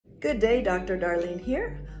Good day, Dr. Darlene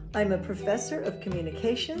here. I'm a professor of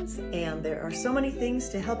communications, and there are so many things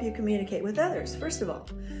to help you communicate with others. First of all,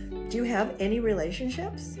 do you have any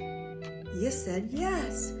relationships? You said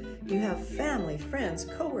yes. You have family, friends,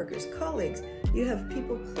 coworkers, colleagues. You have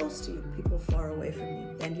people close to you, people far away from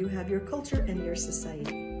you, and you have your culture and your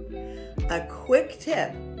society. A quick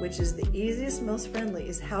tip, which is the easiest, most friendly,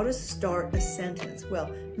 is how to start a sentence.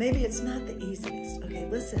 Well, maybe it's not the easiest. Okay,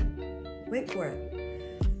 listen. Wait for it.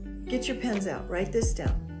 Get your pens out. Write this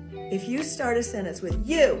down. If you start a sentence with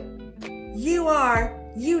you are,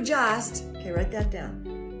 you just, okay, write that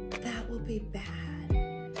down. That will be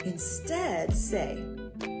bad. Instead, say,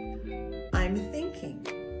 I'm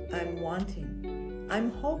thinking, I'm wanting, I'm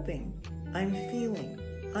hoping, I'm feeling,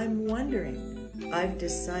 I'm wondering, I've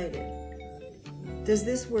decided. Does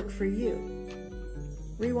this work for you?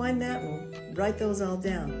 Rewind that and write those all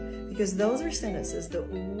down, because those are sentences that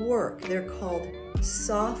work. They're called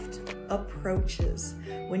soft approaches.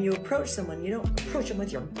 When you approach someone, you don't approach them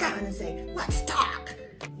with your gun and say, let's talk.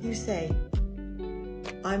 You say,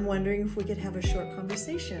 I'm wondering if we could have a short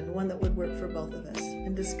conversation, one that would work for both of us,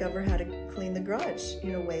 and discover how to clean the garage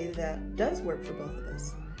in a way that does work for both of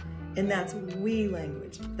us. And that's we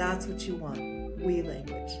language. That's what you want, we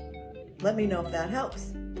language. Let me know if that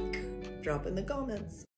helps. Drop in the comments.